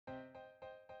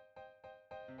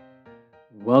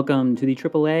Welcome to the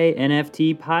AAA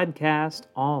NFT podcast,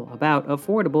 all about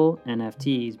affordable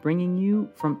NFTs, bringing you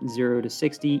from 0 to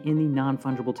 60 in the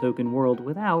non-fungible token world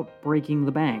without breaking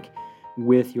the bank.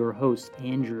 With your hosts,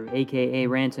 Andrew, aka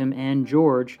Ransom, and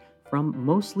George from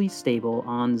Mostly Stable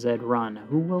on Zed Run,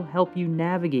 who will help you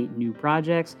navigate new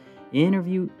projects,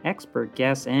 interview expert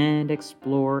guests, and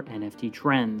explore NFT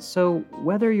trends. So,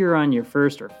 whether you're on your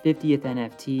first or 50th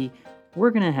NFT, we're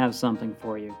going to have something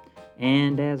for you.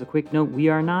 And as a quick note, we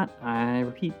are not, I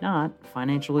repeat, not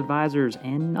financial advisors,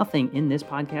 and nothing in this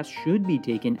podcast should be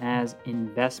taken as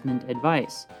investment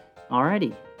advice.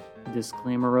 Alrighty,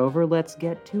 disclaimer over, let's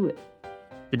get to it.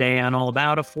 Today on All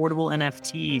About Affordable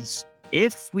NFTs,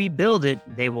 if we build it,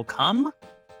 they will come?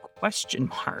 Question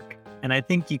mark. And I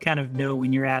think you kind of know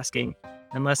when you're asking,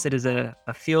 unless it is a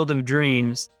field of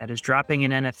dreams that is dropping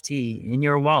an NFT in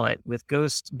your wallet with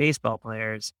ghost baseball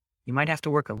players, you might have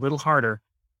to work a little harder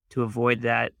to avoid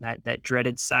that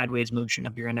dreaded sideways motion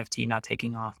of your NFT not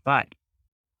taking off. But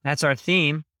that's our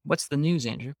theme. What's the news,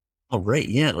 Andrew? All right.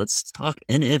 Yeah. Let's talk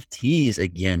NFTs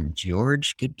again,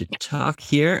 George. Good to talk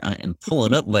here. I am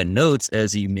pulling up my notes,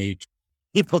 as you may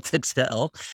be able to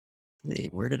tell.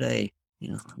 Where did I,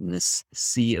 in this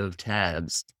sea of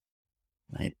tabs,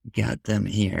 I got them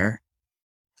here.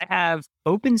 I have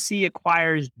OpenSea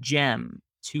acquires Gem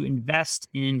to invest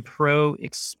in pro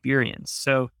experience.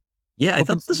 So yeah, I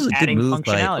thought this was a good move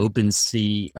by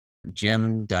OpenSea.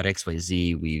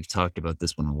 Gem.xyz. We've talked about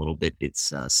this one a little bit.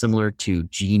 It's similar to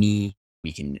Genie.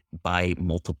 We can buy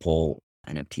multiple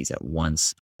NFTs at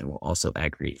once. It will also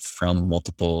aggregate from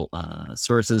multiple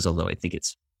sources, although I think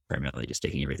it's primarily just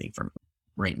taking everything from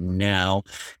right now.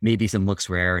 Maybe some looks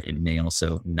rare. It may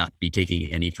also not be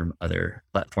taking any from other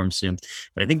platforms soon.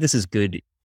 But I think this is good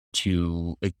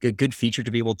to a good feature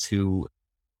to be able to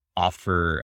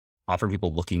offer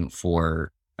people looking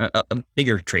for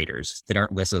bigger traders that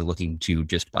aren't necessarily looking to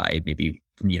just buy maybe,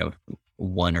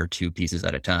 one or two pieces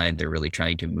at a time. They're really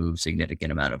trying to move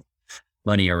significant amount of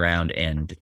money around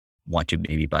and want to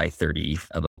maybe buy 30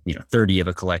 of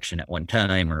a collection at one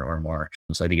time or more.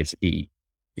 So I think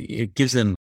it gives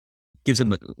them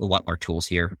a lot more tools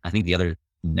here. I think the other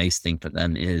nice thing for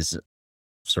them is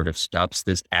sort of stops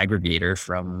this aggregator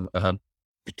from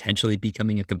potentially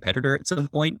becoming a competitor at some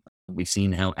point. We've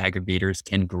seen how aggregators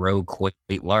can grow quite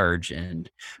large, and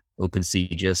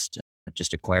OpenSea just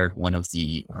acquired one of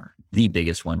the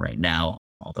biggest one right now,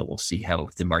 although we'll see how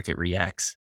the market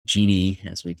reacts. Genie,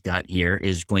 as we've got here,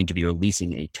 is going to be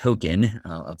releasing a token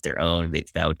of their own. They've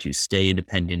vowed to stay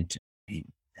independent. He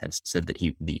has said that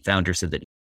the founder said that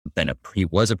he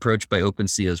was approached by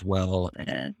OpenSea as well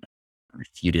and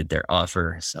refuted their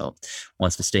offer. So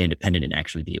wants to stay independent and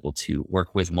actually be able to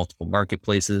work with multiple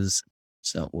marketplaces.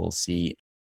 So we'll see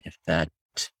if that,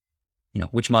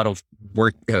 which model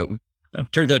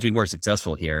turns out to be more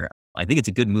successful here. I think it's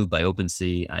a good move by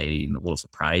OpenSea. I'm a little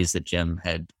surprised that Gem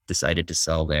had decided to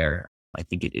sell there. I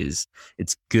think it's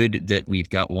good that we've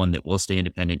got one that will stay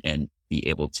independent and be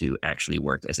able to actually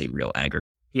work as a real aggregator.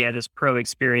 Yeah, this pro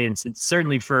experience, it's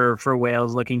certainly for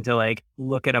whales looking to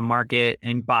look at a market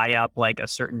and buy up a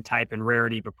certain type and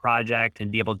rarity of a project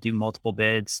and be able to do multiple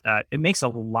bids. It makes a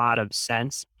lot of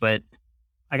sense, but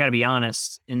I got to be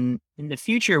honest, in the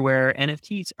future where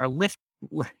NFTs are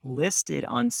listed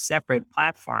on separate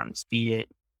platforms, be it,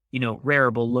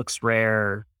 Rarible looks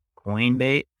rare,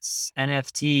 Coinbase,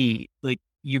 NFT,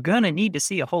 you're going to need to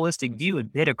see a holistic view and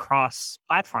bid across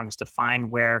platforms to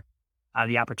find where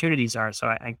the opportunities are. So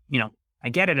I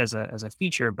get it as a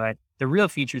feature, but the real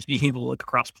feature is being able to look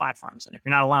across platforms. And if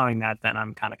you're not allowing that, then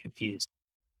I'm kind of confused.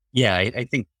 Yeah, I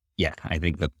think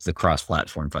the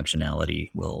cross-platform functionality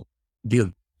will be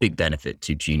a big benefit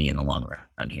to Genie in the long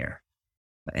run here.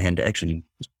 And actually,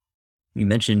 you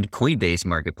mentioned Coinbase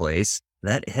Marketplace.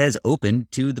 That has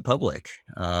opened to the public.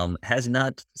 Has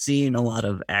not seen a lot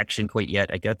of action quite yet.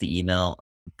 I got the email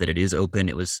that it is open.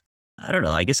 It was, I don't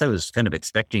know, I guess I was kind of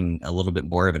expecting a little bit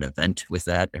more of an event with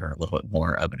that, or a little bit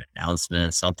more of an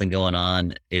announcement, something going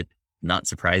on. It, not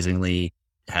surprisingly,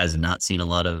 has not seen a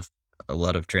lot of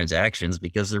transactions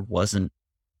because there wasn't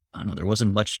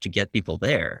much to get people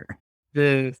there.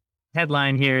 The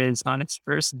headline here is, on its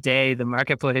first day, the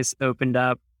marketplace opened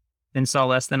up and saw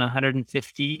less than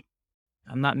 150.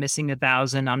 I'm not missing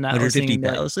 1,000. I'm not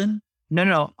 150,000?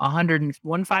 No,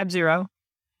 150.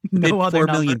 No other 4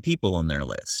 million people on their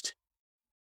list.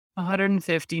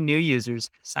 150 new users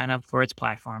sign up for its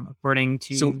platform, according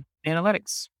to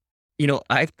analytics.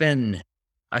 I've been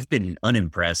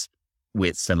unimpressed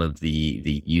with some of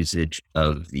the usage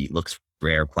of the Looks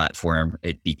Rare platform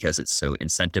because it's so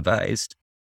incentivized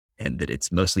and that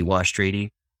it's mostly wash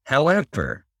trading.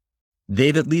 However,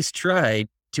 they've at least tried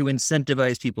to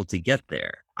incentivize people to get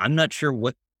there. I'm not sure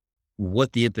what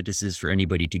the impetus is for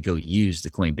anybody to go use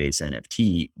the Coinbase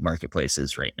NFT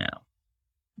marketplaces right now,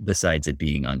 besides it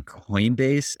being on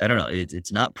Coinbase. I don't know.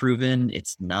 It's not proven.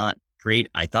 It's not great.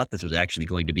 I thought this was actually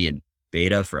going to be in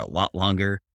beta for a lot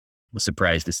longer. Was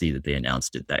surprised to see that they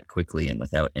announced it that quickly and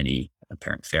without any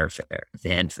apparent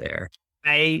fanfare.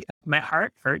 My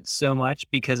heart hurts so much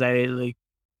because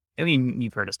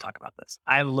you've heard us talk about this.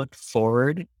 I looked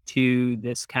forward to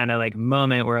this kind of like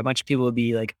moment where a bunch of people would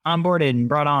be like onboarded and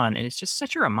brought on. And it's just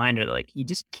such a reminder that like, you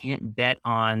just can't bet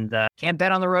on the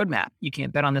roadmap. You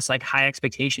can't bet on this like high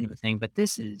expectation of a thing, but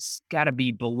this is gotta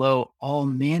be below all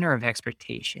manner of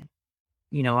expectation.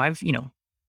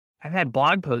 I've had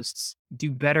blog posts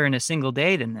do better in a single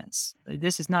day than this.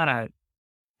 This is not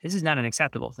an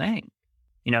acceptable thing,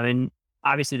 and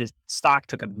obviously the stock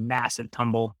took a massive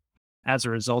tumble as a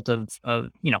result of,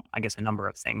 I guess a number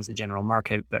of things, the general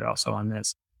market, but also on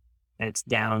this. It's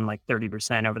down like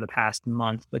 30% over the past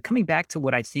month. But coming back to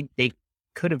what I think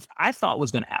I thought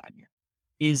was going to happen here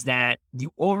is that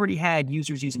you already had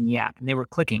users using the app and they were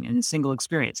clicking in a single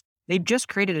experience. They've just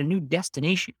created a new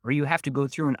destination where you have to go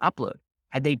through and upload.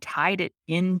 Had they tied it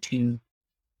into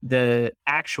the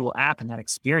actual app and that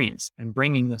experience and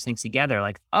bringing those things together,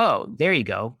 like, oh, there you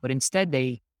go. But instead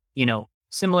they,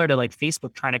 similar to like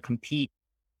Facebook trying to compete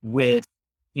with,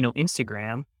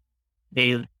 Instagram,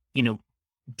 they,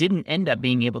 didn't end up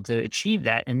being able to achieve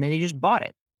that. And then they just bought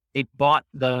it. They bought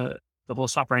the whole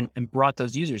software and brought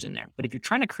those users in there. But if you're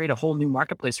trying to create a whole new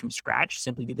marketplace from scratch,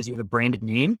 simply because you have a branded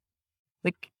name,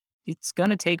 like it's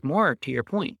going to take more, to your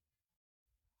point.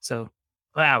 So,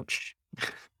 ouch.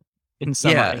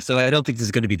 So I don't think this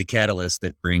is going to be the catalyst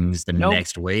that brings the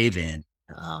next wave in.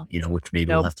 Which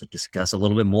maybe we'll have to discuss a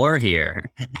little bit more here.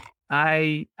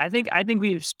 I think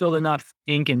we've spilled enough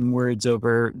ink and words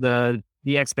over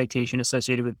the expectation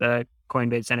associated with the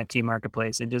Coinbase NFT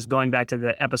marketplace, and just going back to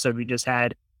the episode we just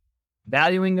had,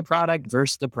 valuing the product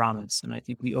versus the promise. And I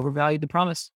think we overvalued the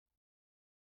promise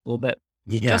a little bit,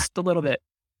 just a little bit.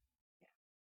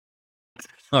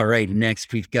 All right.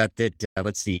 Next, we've got that.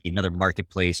 Let's see. Another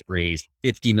marketplace raised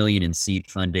 $50 million in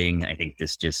seed funding. I think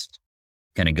this just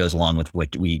kind of goes along with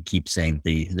what we keep saying.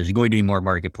 There's going to be more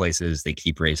marketplaces. They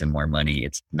keep raising more money.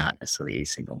 It's not necessarily a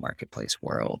single marketplace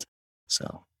world.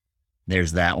 So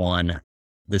there's that one.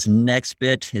 This next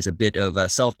bit is a bit of a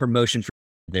self-promotion.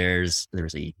 There's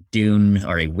a Dune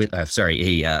or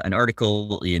an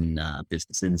article in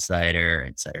Business Insider,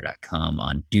 insider.com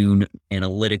on Dune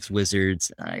Analytics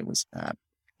Wizards. I was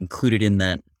included in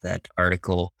that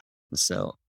article.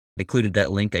 So I included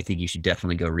that link. I think you should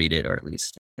definitely go read it, or at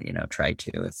least, try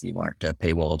to if you aren't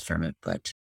paywalled from it.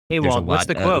 But paywalled, what's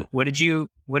the quote? What did you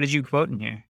quote in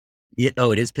here? It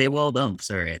is paywalled. Oh,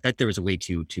 sorry. I thought there was a way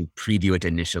to preview it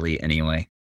initially anyway.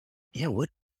 Yeah. What?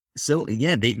 So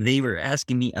yeah, they were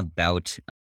asking me about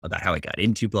how I got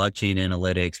into blockchain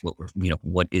analytics,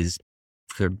 what is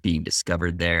being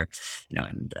discovered there,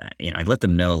 and I let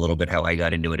them know a little bit how I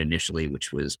got into it initially,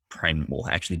 which was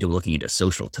looking into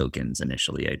social tokens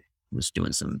initially. I was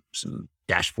doing some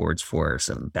dashboards for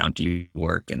some bounty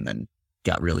work, and then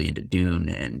got really into Dune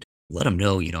and let them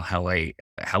know,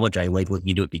 how much I like looking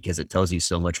into it, because it tells you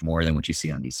so much more than what you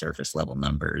see on these surface level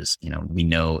numbers. We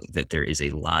know that there are a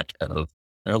lot of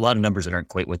numbers that aren't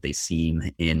quite what they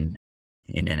seem in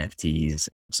NFTs.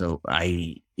 So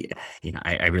I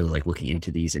really like looking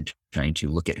into these and trying to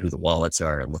look at who the wallets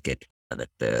are, look at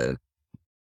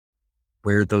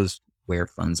where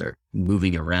funds are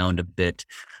moving around a bit,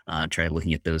 try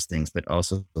looking at those things, but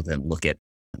also then look at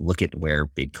where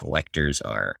big collectors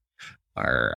are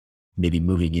maybe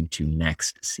moving into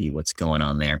next, see what's going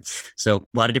on there. So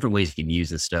a lot of different ways you can use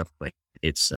this stuff, but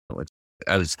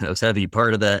I was happy to be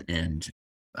part of that, and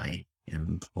I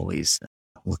am always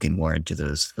looking more into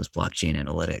those blockchain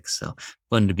analytics. So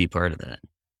fun to be part of that.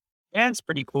 Yeah, it's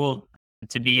pretty cool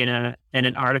to be in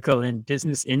an article in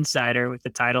Business Insider with the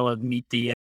title of Meet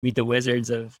the Wizards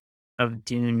of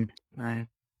Dune.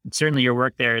 Certainly your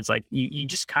work there is like, you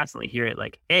just constantly hear it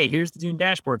like, hey, here's the Dune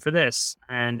dashboard for this.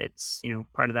 And it's,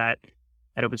 part of that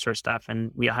open source stuff.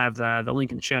 And we'll have the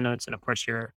link in the show notes. And of course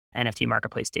your NFT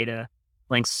marketplace data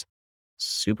links,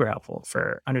 super helpful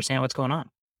for understanding what's going on.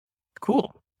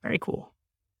 Cool. Very cool.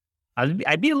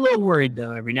 I'd be a little worried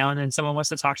though. Every now and then someone wants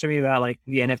to talk to me about like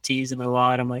the NFTs in my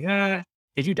wallet. I'm like,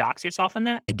 did you dox yourself in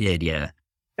that? I did. Yeah.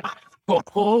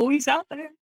 Oh, he's out there.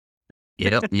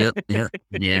 Yep.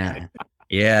 Yeah.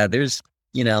 Yeah. There's,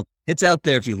 it's out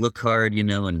there if you look hard,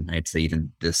 and I'd say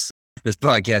even this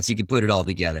podcast, you can put it all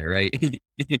together, right?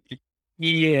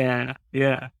 Yeah.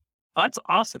 Oh, that's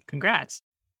awesome. Congrats.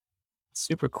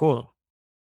 Super cool.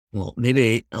 Well,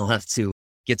 maybe I'll have to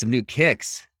get some new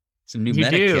kicks, some new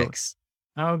meta kicks.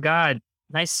 Oh God.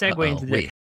 Nice segue into the wait.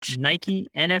 Nike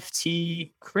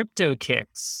NFT crypto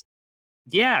kicks.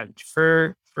 Yeah,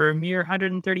 for a mere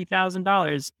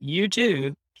 $130,000, you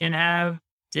too can have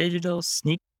digital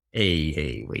sneak.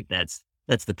 Hey, wait, that's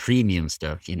the premium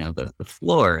stuff. You know, the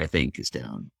floor I think is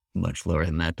down much lower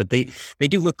than that, but they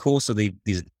do look cool. So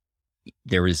these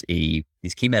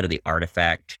came out of the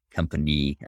Artifact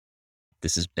company.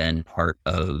 This has been part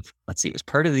of, let's see, it was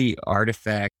part of the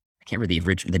Artifact. I can't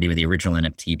remember the name of the original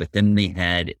NFT, but then they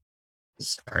had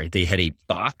a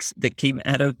box that came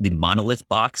out of the Monolith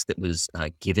box that was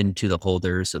given to the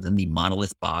holders. So then the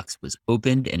Monolith box was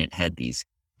opened and it had these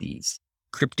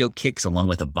crypto kicks along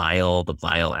with a vial. The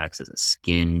vial acts as a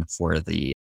skin for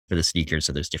the sneakers.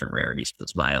 So there's different rarities for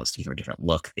those vials to give a different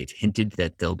look. They've hinted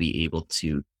that they'll be able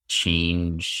to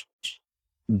change.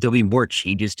 There'll be more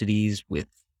changes to these with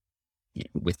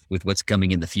what's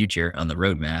coming in the future on the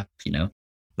roadmap, you know,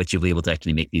 but you'll be able to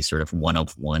actually make these sort of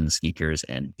one-of-one sneakers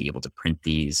and be able to print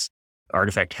these.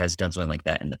 Artifact has done something like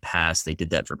that in the past. They did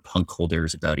that for Punk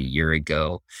holders about a year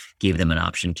ago, gave them an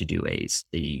option to do a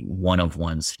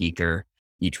one-of-one sneaker.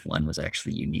 Each one was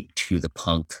actually unique to the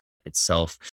Punk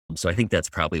itself. So I think that's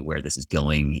probably where this is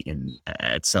going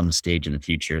at some stage in the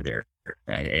future.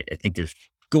 I think there's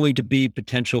going to be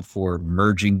potential for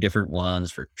merging different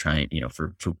ones, for trying,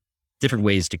 for different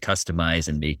ways to customize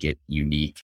and make it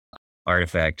unique.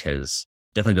 Artifact has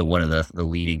definitely been one of the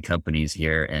leading companies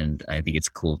here, and I think it's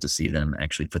cool to see them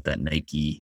actually put the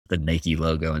Nike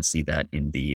logo and see that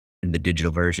in the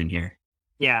digital version here.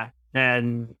 Yeah,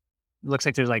 and it looks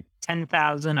like there's like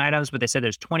 10,000 items, but they said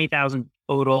there's 20,000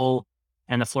 total,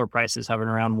 and the floor price is hovering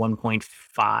around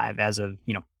 1.5 as of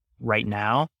right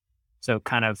now. So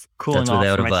kind of cooling off.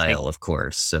 That's without a vial, of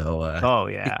course. So. Oh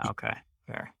yeah, okay,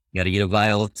 fair. You got to get a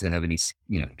vial to have any,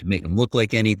 to make them look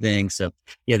like anything. So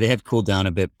yeah, they have cooled down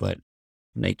a bit, but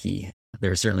Nike, there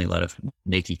are certainly a lot of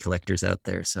Nike collectors out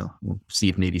there. So we'll see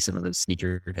if maybe some of those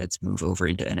sneaker heads move over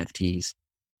into NFTs.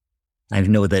 I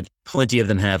know that plenty of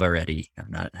them have already.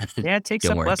 It takes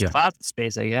up less closet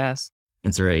space, I guess.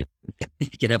 That's right. You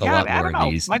can have a lot more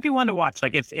of these. Might be one to watch.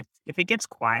 Like if it gets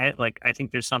quiet, like I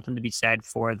think there's something to be said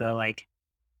for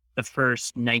the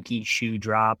first Nike shoe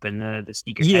drop and the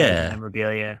sneaker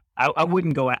memorabilia. I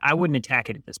wouldn't attack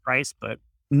it at this price, but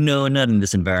no, not in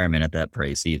this environment at that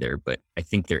price either. But I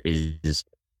think there is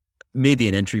maybe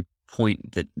an entry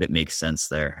point that makes sense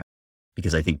there,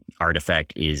 because I think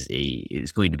Artifact is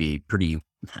going to be pretty,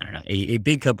 a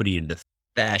big company in the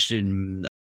fashion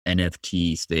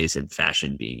NFT space, and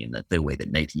fashion being in the way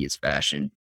that Nike is fashion.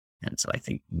 And so I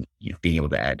think, being able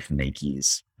to add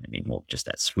Nikes, just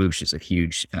that swoosh is a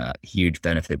huge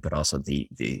benefit, but also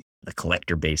the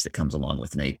collector base that comes along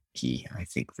with Nike. I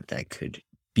think that could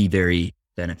be very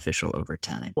beneficial over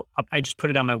time. Well, I just put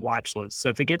it on my watch list. So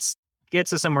if it gets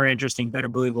to somewhere interesting, better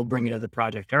believe we'll bring it to the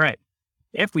project. All right.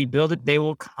 If we build it, they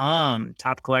will come.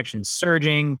 Top collections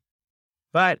surging.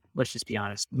 But let's just be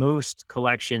honest. Most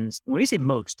collections, when you say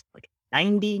most, like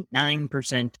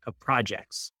 99% of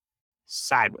projects,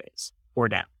 sideways or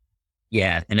down.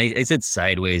 Yeah. And I said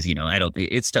sideways,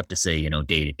 it's tough to say,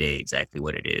 day to day exactly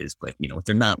what it is, but if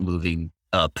they're not moving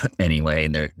up anyway,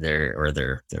 and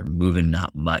they're moving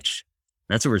not much.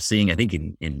 That's what we're seeing. I think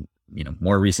in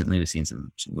more recently, we've seen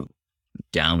some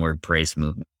downward price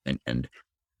movement, and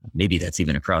maybe that's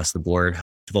even across the board.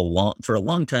 For a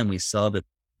long time, we saw that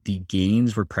the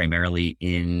gains were primarily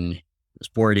in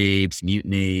Bored Apes,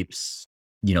 Mutant Apes,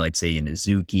 I'd say in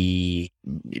Azuki.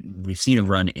 We've seen a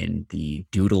run in the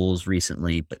Doodles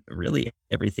recently, but really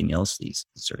everything else, these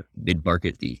sort of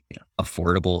mid-market, the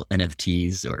affordable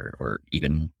NFTs or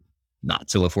even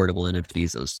not so affordable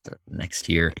NFTs, those next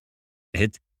tier,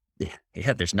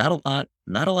 there's not a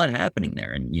lot happening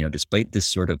there. And, despite this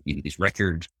sort of, these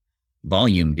record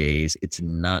volume days, it's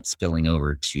not spilling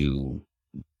over to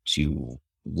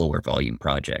lower volume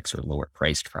projects or lower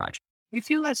priced projects. You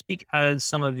feel that's because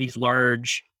some of these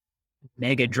large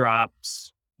mega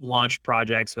drops, launch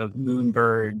projects of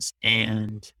Moonbirds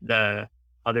and the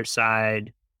other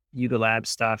side, Yuga Lab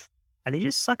stuff, are they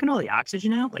just sucking all the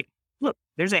oxygen out? Like, look,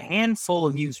 there's a handful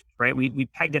of users, right? We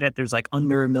pegged it at there's like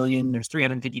under 1 million, there's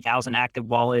 350,000 active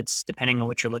wallets, depending on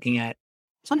what you're looking at.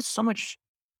 There's only so much,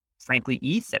 frankly,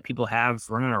 ETH that people have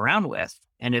running around with.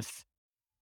 And if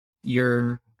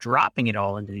you're dropping it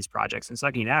all into these projects and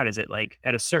sucking it out, is it like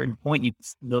at a certain point you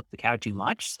milk the cow too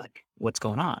much? Like, what's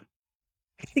going on?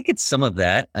 I think it's some of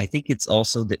that. I think it's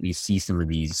also that we see some of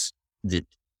these, the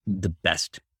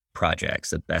best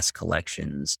projects, the best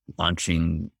collections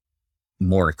launching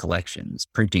more collections,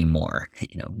 printing more,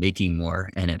 making more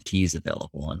NFTs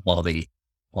available. And while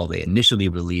they initially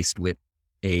released with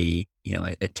a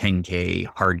 10K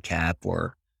hard cap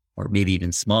or maybe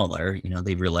even smaller,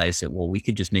 they realized that, well, we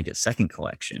could just make a second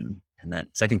collection, and that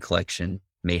second collection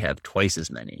may have twice as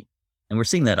many. And we're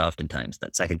seeing that oftentimes.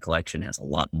 That second collection has a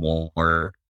lot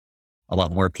more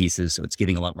pieces, so it's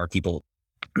giving a lot more people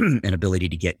an ability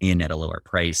to get in at a lower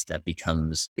price. That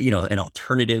becomes, an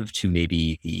alternative to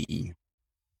maybe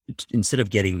instead of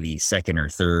getting the second or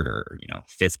third or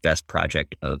fifth best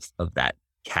project of that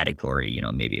category.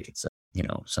 Maybe if it's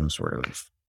some sort of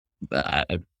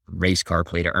a race car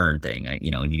play to earn thing, and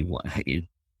you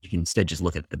can instead just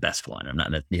look at the best one.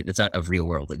 It's not a real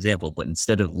world example, but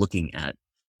instead of looking at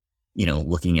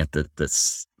the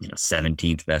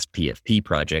 17th best PFP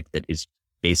project that is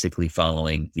basically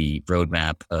following the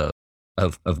roadmap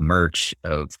of merch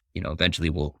of, eventually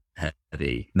we'll have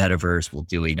a metaverse, we'll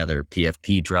do another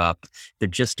PFP drop. They're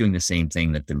just doing the same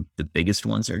thing that the biggest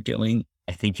ones are doing.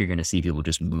 I think you're going to see people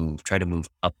just try to move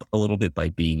up a little bit by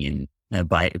being in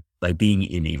by being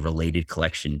in a related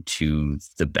collection to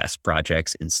the best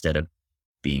projects, instead of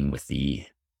being with the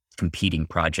competing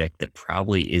project that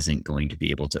probably isn't going to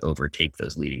be able to overtake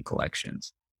those leading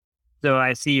collections. So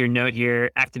I see your note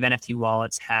here. Active NFT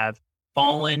wallets have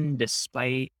fallen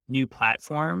despite new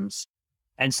platforms.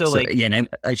 And so and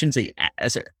I shouldn't say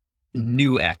as a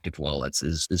new active wallets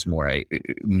is more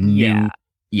new.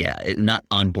 Yeah. Not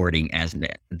onboarding as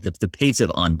the pace of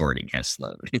onboarding has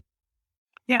slowed.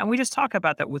 Yeah. And we just talk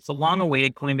about that with the long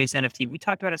awaited Coinbase NFT. We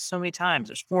talked about it so many times.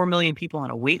 There's 4 million people on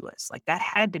a wait list. Like, that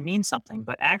had to mean something,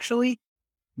 but actually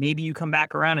maybe you come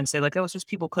back around and say, like, that was just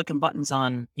people clicking buttons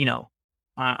on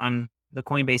the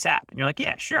Coinbase app. And you're like,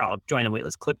 yeah, sure, I'll join the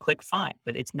waitlist. Click, fine.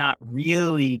 But it's not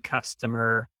really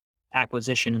customer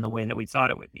acquisition in the way that we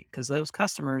thought it would be. Because those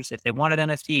customers, if they wanted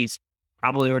NFTs,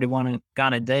 probably already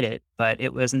gone and did it. But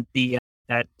it wasn't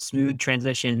that smooth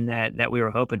transition that we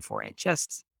were hoping for. It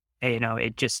just, it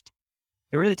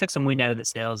really took some wind out of the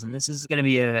sails. And this is going to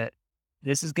be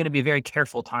a very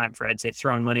careful time for, I'd say,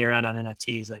 throwing money around on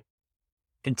NFTs. Like,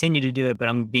 continue to do it, but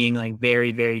I'm being like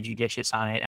very, very judicious on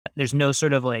it. There's no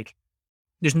sort of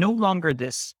there's no longer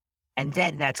this, and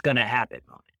then that's going to happen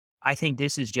moment. I think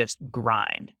this is just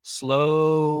grind,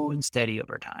 slow and steady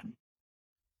over time.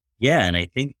 Yeah. And I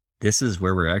think this is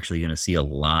where we're actually going to see a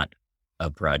lot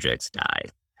of projects die.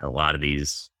 A lot of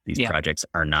these projects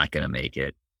are not going to make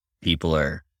it. People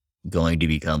are going to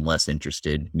become less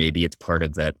interested. Maybe it's part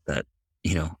of that,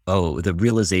 the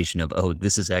realization of,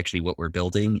 this is actually what we're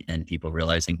building, and people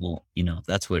realizing, well,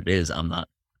 that's what it is.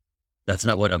 That's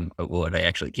not what I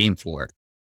actually came for.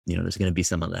 There's going to be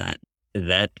some of that.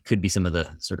 That could be some of the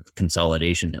sort of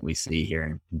consolidation that we see here,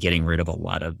 and getting rid of a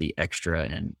lot of the extra,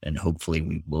 and hopefully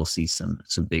we will see some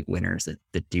big winners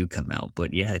that do come out.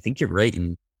 But yeah, I think you're right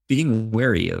in being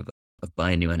wary of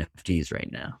buying new NFTs right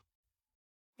now.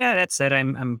 Yeah, that said,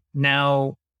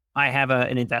 I have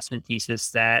an investment thesis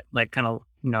that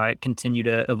I continue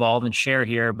to evolve and share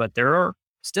here, but there are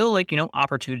still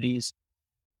opportunities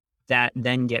that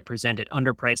then get presented,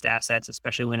 underpriced assets,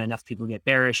 especially when enough people get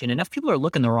bearish and enough people are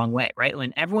looking the wrong way, right?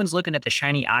 When everyone's looking at the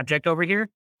shiny object over here,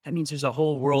 that means there's a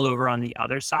whole world over on the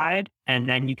other side. And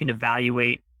then you can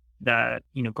evaluate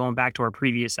going back to our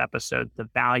previous episode, the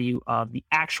value of the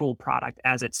actual product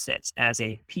as it sits, as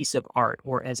a piece of art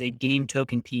or as a game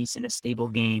token piece in a stable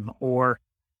game, or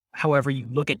however you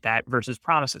look at that versus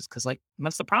promises. Because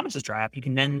once the promises dry up, you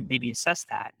can then maybe assess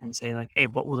that and say hey,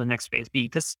 what will the next phase be?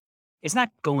 Because it's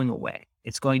not going away.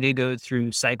 It's going to go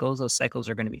through cycles. Those cycles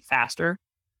are going to be faster.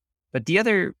 But the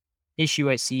other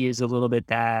issue I see is a little bit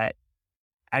that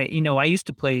I used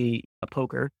to play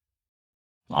poker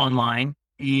online,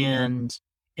 and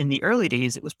in the early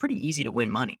days, it was pretty easy to win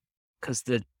money because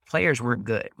the players weren't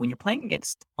good. When you're playing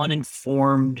against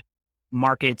uninformed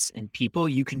markets and people,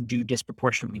 you can do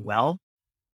disproportionately well.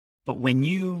 But when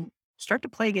you start to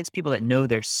play against people that know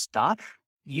their stuff,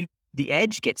 the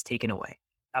edge gets taken away.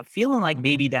 I'm feeling like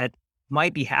maybe that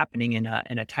might be happening in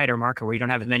a tighter market where you don't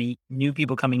have as many new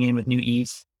people coming in with new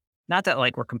ETH. Not that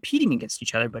we're competing against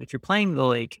each other, but if you're playing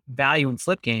the value and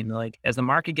flip game, as the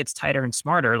market gets tighter and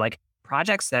smarter,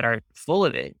 projects that are full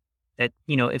of it, that,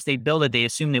 if they build it, they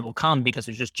assume they will come because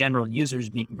there's just general users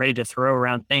being ready to throw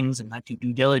around things and not do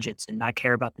due diligence and not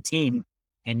care about the team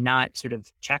and not sort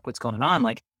of check what's going on.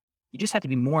 You just have to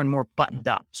be more and more buttoned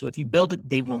up. So if you build it,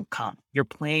 they won't come. You're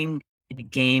playing a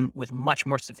game with much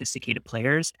more sophisticated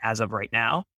players as of right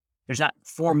now. There's not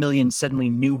 4 million suddenly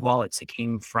new wallets that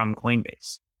came from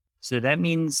Coinbase. So that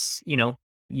means,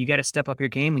 you got to step up your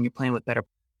game when you're playing with better.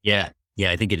 Yeah.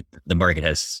 I think the market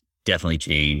has definitely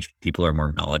changed. People are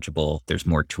more knowledgeable. There's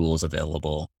more tools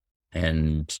available.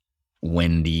 And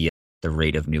when the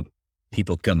rate of new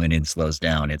people coming in slows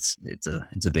down, it's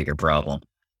a bigger problem.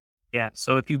 Yeah.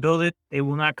 So if you build it, they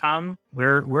will not come.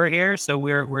 We're here. So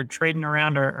we're trading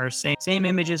around our same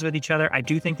images with each other. I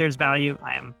do think there's value.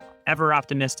 I am ever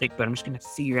optimistic, but I'm just going to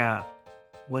figure out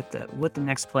what the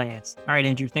next play is. All right,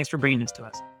 Andrew, thanks for bringing this to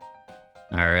us.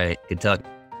 All right. Good talk.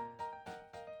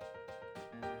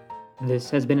 This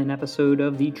has been an episode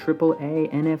of the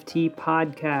AAA NFT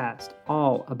podcast,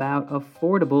 all about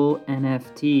affordable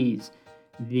NFTs.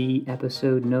 The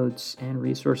episode notes and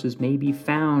resources may be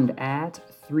found at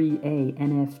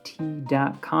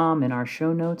 3anft.com in our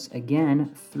show notes.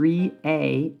 Again,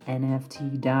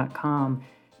 3anft.com.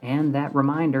 And that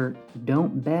reminder,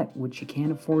 don't bet what you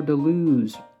can't afford to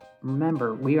lose.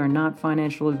 Remember, we are not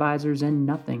financial advisors, and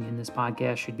nothing in this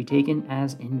podcast should be taken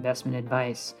as investment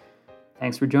advice.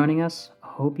 Thanks for joining us.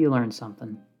 Hope you learned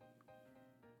something.